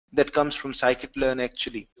combinations that comes from scikit-learn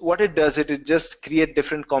actually. What it does, it just create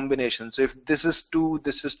different combinations. So if this is 2,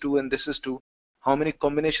 this is 2, and this is 2, how many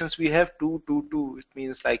combinations we have? 2, 2, 2. It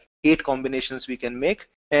means like 8 combinations we can make.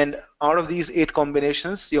 And out of these 8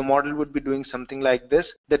 combinations, your model would be doing something like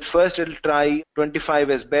this. That first it'll try 25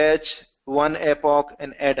 as batch, 1 epoch,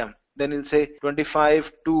 and Adam. Then it'll say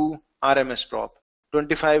 25 to RMS prop.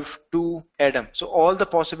 25 to Adam. So all the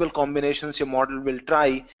possible combinations your model will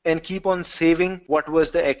try and keep on saving what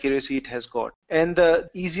was the accuracy it has got. And the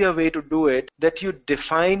easier way to do it, that you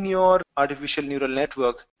define your artificial neural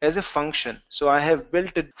network as a function. So I have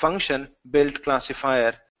built a function, built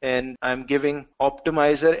classifier, and I'm giving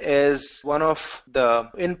optimizer as one of the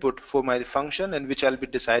input for my function, and which I'll be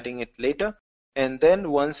deciding it later. And then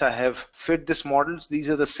once I have fit this models, these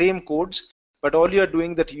are the same codes, but all you're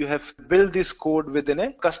doing that you have built this code within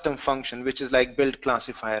a custom function, which is like build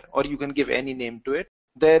classifier, or you can give any name to it.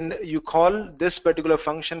 Then you call this particular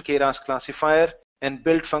function Keras classifier, and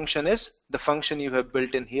build function is the function you have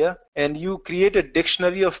built in here, and you create a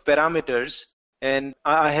dictionary of parameters. And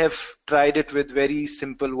I have tried it with very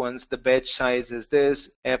simple ones. The batch size is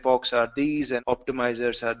this, epochs are these, and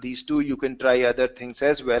optimizers are these two. You can try other things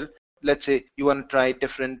as well. Let's say you want to try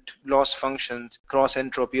different loss functions, cross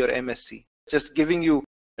entropy or MSC. Just giving you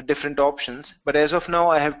different options. But as of now,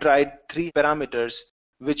 I have tried 3 parameters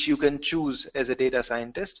which you can choose as a data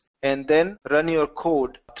scientist, and then run your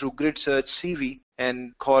code through grid search CV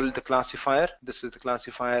and call the classifier. This is the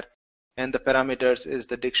classifier, and the parameters is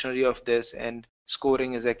the dictionary of this, and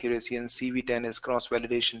scoring is accuracy, and CV10 is cross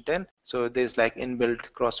validation 10. So there's like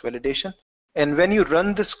inbuilt cross validation. And when you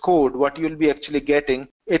run this code, what you'll be actually getting,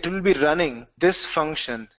 it will be running this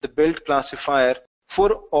function, the build classifier,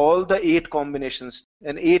 for all the 8 combinations.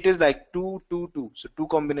 And 8 is like 2, 2, 2. So 2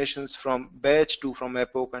 combinations from batch, 2 from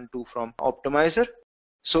epoch, and 2 from optimizer.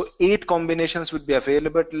 So 8 combinations would be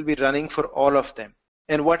available. It will be running for all of them.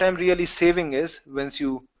 And what I'm really saving is, once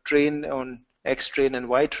you train on X train and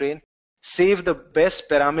Y train, save the best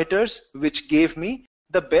parameters which gave me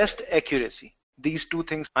the best accuracy. These 2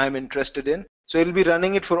 things I'm interested in. So it'll be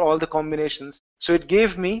running it for all the combinations. So it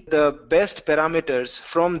gave me the best parameters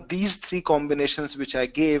from these 3 combinations which I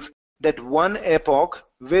gave, that one epoch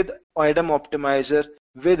with Adam optimizer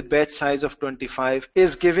with batch size of 25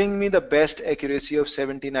 is giving me the best accuracy of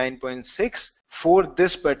 79.6 for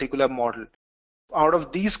this particular model. Out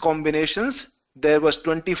of these combinations, there was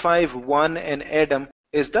 25, 1, and Adam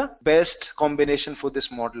is the best combination for this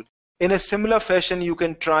model. In a similar fashion, you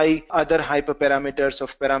can try other hyperparameters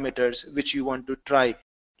of parameters which you want to try.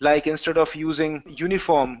 Like instead of using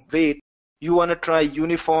uniform weight, you want to try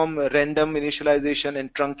uniform random initialization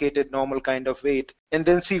and truncated normal kind of weight, and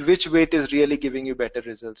then see which weight is really giving you better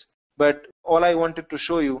results. But all I wanted to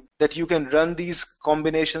show you that you can run these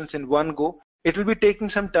combinations in one go. It will be taking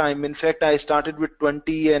some time. In fact, I started with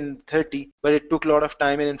 20 and 30, but it took a lot of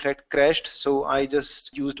time and in fact crashed. So I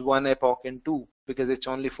just used 1 epoch and 2 because it's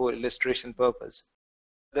only for illustration purpose.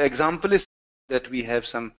 The example is that we have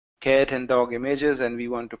some cat and dog images and we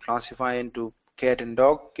want to classify into cat and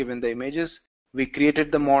dog given the images. We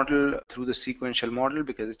created the model through the sequential model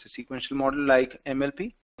because it's a sequential model like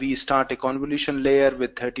MLP. We start a convolution layer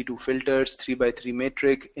with 32 filters, 3x3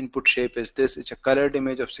 metric. Input shape is this. It's a colored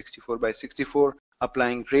image of 64x64,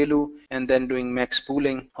 applying ReLU, and then doing max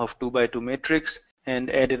pooling of 2x2 matrix, and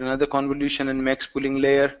added another convolution and max pooling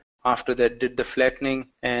layer. After that, did the flattening,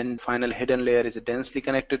 and final hidden layer is a densely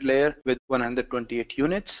connected layer with 128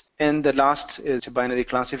 units. And the last is a binary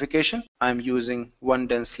classification. I'm using one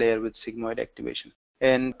dense layer with sigmoid activation,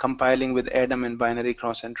 and compiling with Adam and binary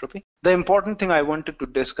cross entropy. The important thing I wanted to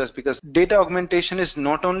discuss, because data augmentation is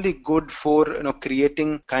not only good for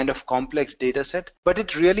creating kind of complex data set, but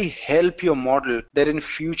it really help your model that in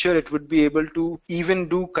future it would be able to even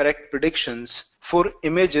do correct predictions for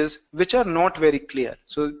images which are not very clear.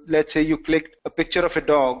 So let's say you clicked a picture of a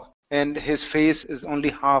dog and his face is only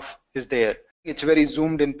half is there. It's very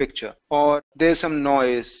zoomed in picture, or there's some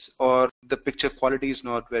noise, or the picture quality is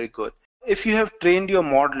not very good. If you have trained your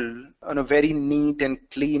model on a very neat and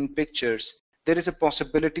clean pictures, there is a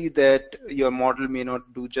possibility that your model may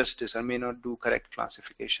not do justice or may not do correct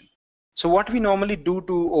classification. So what we normally do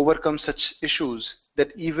to overcome such issues,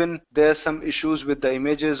 that even there's some issues with the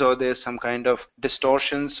images or there's some kind of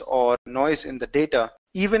distortions or noise in the data,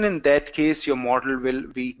 even in that case your model will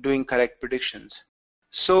be doing correct predictions.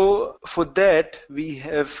 So for that, we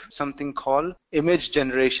have something called image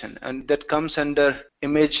generation, and that comes under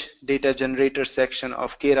image data generator section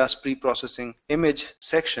of Keras pre-processing image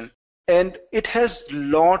section. And it has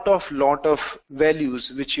lot of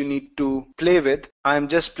values which you need to play with. I'm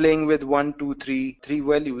just playing with 1, 2, 3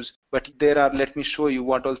 values, but there are, let me show you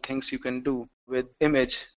what all things you can do with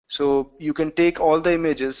image. So you can take all the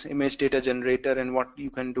images, image data generator, and what you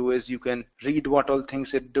can do is you can read what all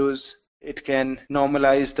things it does. It can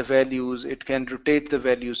normalize the values, it can rotate the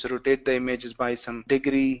values, rotate the images by some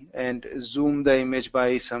degree, and zoom the image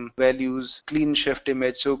by some values, clean shift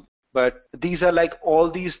image. So, but these are like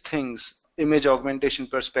all these things image augmentation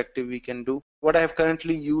perspective we can do. What I have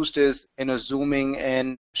currently used is zooming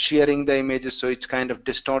and shearing the images, so it kind of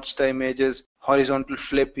distorts the images. Horizontal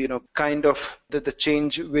flip, kind of the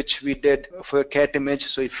change which we did for a cat image,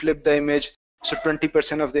 so you flip the image. So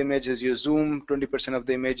 20% of the images you zoom, 20% of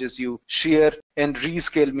the images you shear, and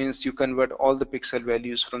rescale means you convert all the pixel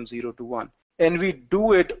values from 0 to 1. And we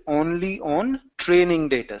do it only on training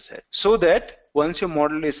data set, so that once your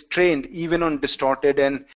model is trained, even on distorted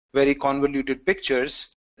and very convoluted pictures,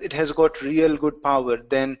 it has got real good power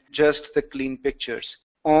than just the clean pictures.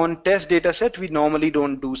 On test data set, we normally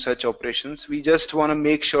don't do such operations. We just want to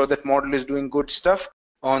make sure that model is doing good stuff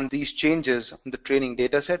on these changes on the training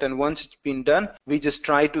data set, and once it's been done, we just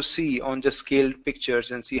try to see on just scaled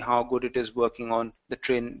pictures and see how good it is working on the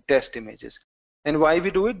test images. And why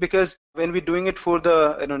we do it? Because when we're doing it for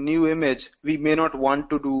the new image, we may not want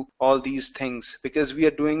to do all these things, because we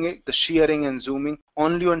are doing it, the shearing and zooming,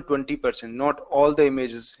 only on 20%. Not all the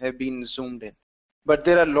images have been zoomed in. But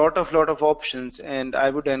there are a lot of options, and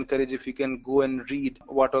I would encourage if you can go and read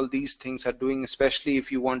what all these things are doing, especially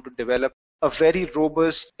if you want to develop a very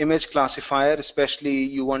robust image classifier, especially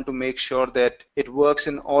you want to make sure that it works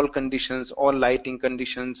in all conditions, all lighting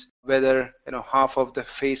conditions, whether half of the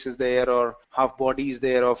face is there or half body is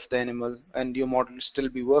there of the animal, and your model will still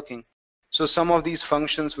be working. So some of these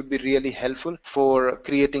functions would be really helpful for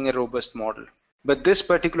creating a robust model. But this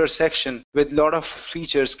particular section with a lot of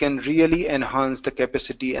features can really enhance the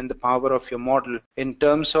capacity and the power of your model in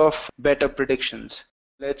terms of better predictions.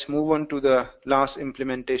 Let's move on to the last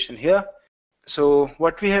implementation here. So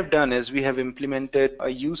what we have done is we have implemented a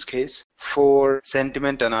use case for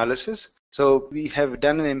sentiment analysis. So we have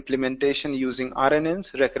done an implementation using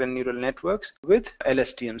RNNs, recurrent neural networks, with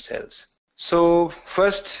LSTM cells. So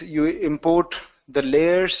first you import the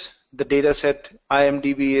layers, the data set.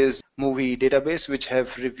 IMDb is movie database which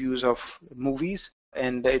have reviews of movies,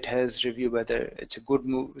 and it has review whether it's a good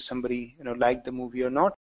movie, somebody liked the movie or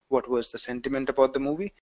not, what was the sentiment about the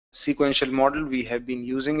movie. Sequential model, we have been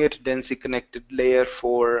using it. Densely connected layer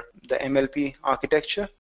for the MLP architecture.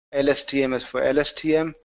 LSTM is for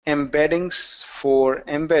LSTM. Embeddings for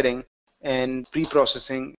embedding, and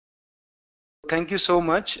pre-processing. Thank you so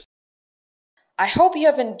much. I hope you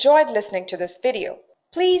have enjoyed listening to this video.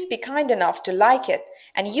 Please be kind enough to like it,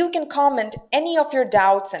 and you can comment any of your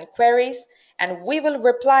doubts and queries, and we will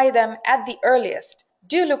reply them at the earliest.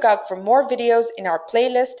 Do look out for more videos in our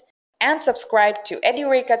playlist and subscribe to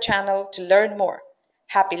Edureka channel to learn more.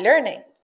 Happy learning!